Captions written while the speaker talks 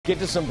Get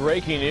to some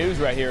breaking news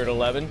right here at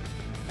 11.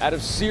 Out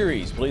of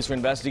Ceres, police are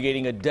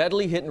investigating a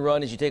deadly hit and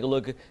run as you take a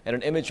look at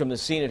an image from the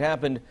scene. It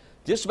happened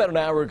just about an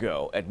hour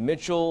ago at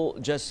Mitchell,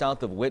 just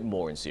south of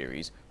Whitmore in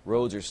Ceres.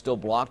 Roads are still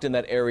blocked in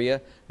that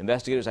area.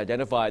 Investigators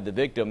identified the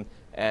victim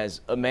as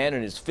a man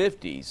in his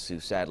 50s who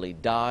sadly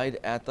died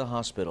at the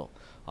hospital.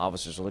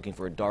 Officers are looking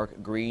for a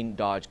dark green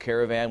Dodge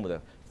Caravan with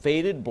a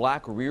faded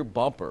black rear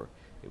bumper.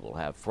 It will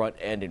have front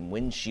end and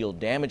windshield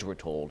damage, we're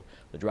told.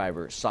 The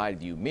driver's side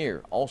view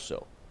mirror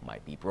also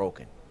might be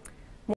broken.